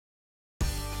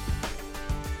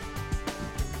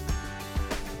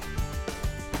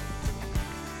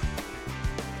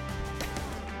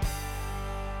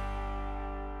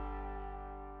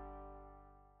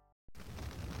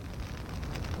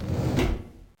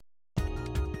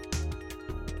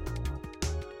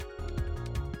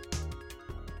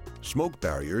Smoke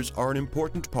barriers are an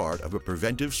important part of a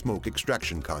preventive smoke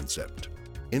extraction concept.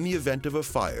 In the event of a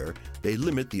fire, they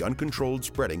limit the uncontrolled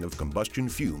spreading of combustion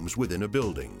fumes within a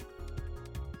building.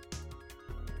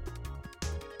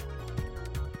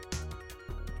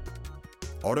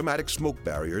 Automatic smoke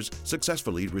barriers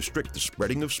successfully restrict the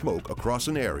spreading of smoke across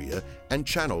an area and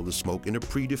channel the smoke in a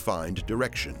predefined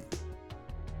direction.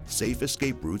 Safe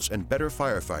escape routes and better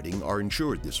firefighting are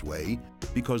ensured this way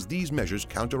because these measures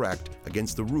counteract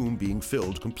against the room being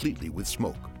filled completely with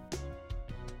smoke.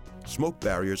 Smoke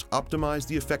barriers optimize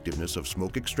the effectiveness of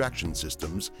smoke extraction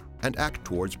systems and act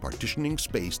towards partitioning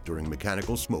space during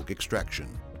mechanical smoke extraction.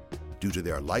 Due to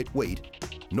their light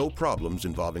weight, no problems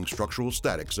involving structural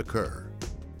statics occur.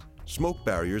 Smoke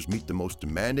barriers meet the most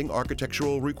demanding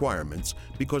architectural requirements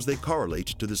because they correlate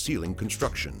to the ceiling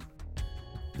construction.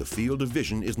 The field of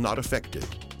vision is not affected.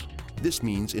 This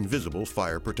means invisible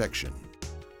fire protection.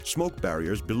 Smoke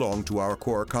barriers belong to our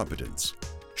core competence.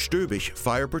 Stoebich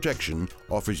Fire Protection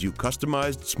offers you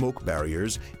customized smoke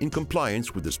barriers in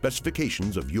compliance with the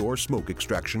specifications of your smoke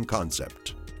extraction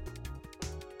concept.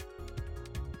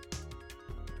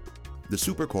 The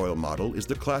Supercoil model is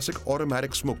the classic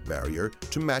automatic smoke barrier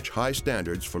to match high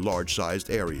standards for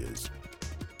large-sized areas.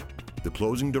 The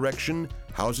closing direction,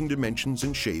 housing dimensions,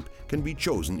 and shape can be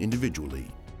chosen individually.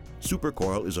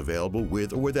 Supercoil is available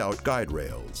with or without guide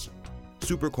rails.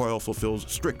 Supercoil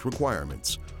fulfills strict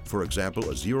requirements, for example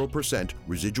a 0%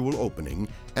 residual opening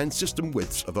and system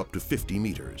widths of up to 50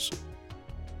 meters.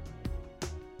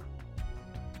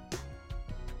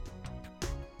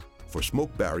 For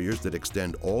smoke barriers that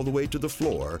extend all the way to the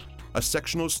floor, a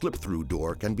sectional slip-through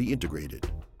door can be integrated.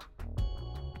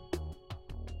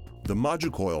 The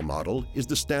Moducoil model is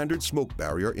the standard smoke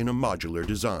barrier in a modular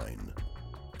design.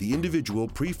 The individual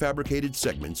prefabricated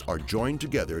segments are joined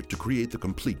together to create the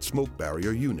complete smoke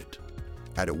barrier unit.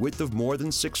 At a width of more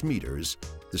than 6 meters,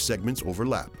 the segments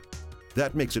overlap.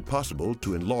 That makes it possible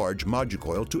to enlarge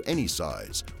Moducoil to any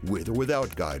size, with or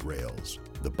without guide rails.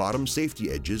 The bottom safety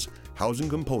edges, housing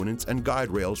components, and guide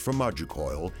rails for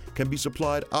Moducoil can be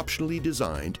supplied optionally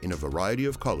designed in a variety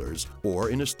of colors or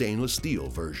in a stainless steel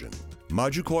version.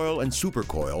 Moducoil and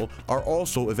Supercoil are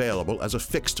also available as a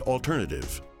fixed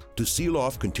alternative to seal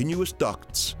off continuous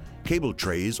ducts, cable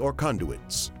trays, or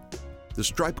conduits. The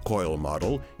stripe coil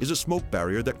model is a smoke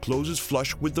barrier that closes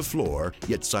flush with the floor,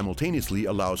 yet simultaneously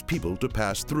allows people to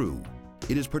pass through.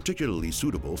 It is particularly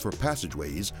suitable for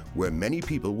passageways where many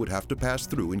people would have to pass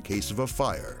through in case of a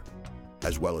fire,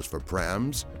 as well as for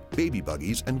prams, baby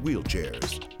buggies, and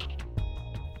wheelchairs.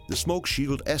 The Smoke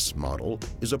Shield S model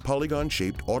is a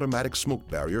polygon-shaped automatic smoke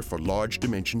barrier for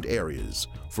large-dimensioned areas,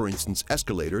 for instance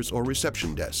escalators or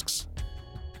reception desks.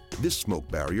 This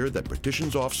smoke barrier that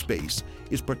partitions off space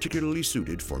is particularly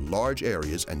suited for large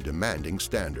areas and demanding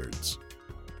standards.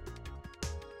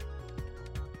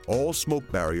 All smoke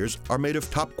barriers are made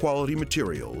of top-quality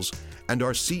materials and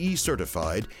are CE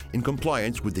certified in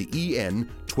compliance with the EN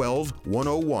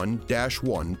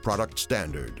 12101-1 product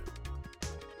standard.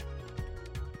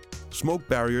 Smoke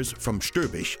barriers from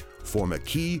Stoebich form a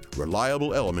key,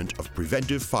 reliable element of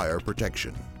preventive fire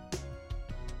protection.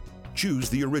 Choose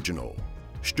the original.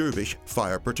 Stoebich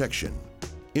Fire Protection.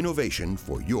 Innovation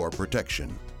for your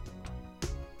protection.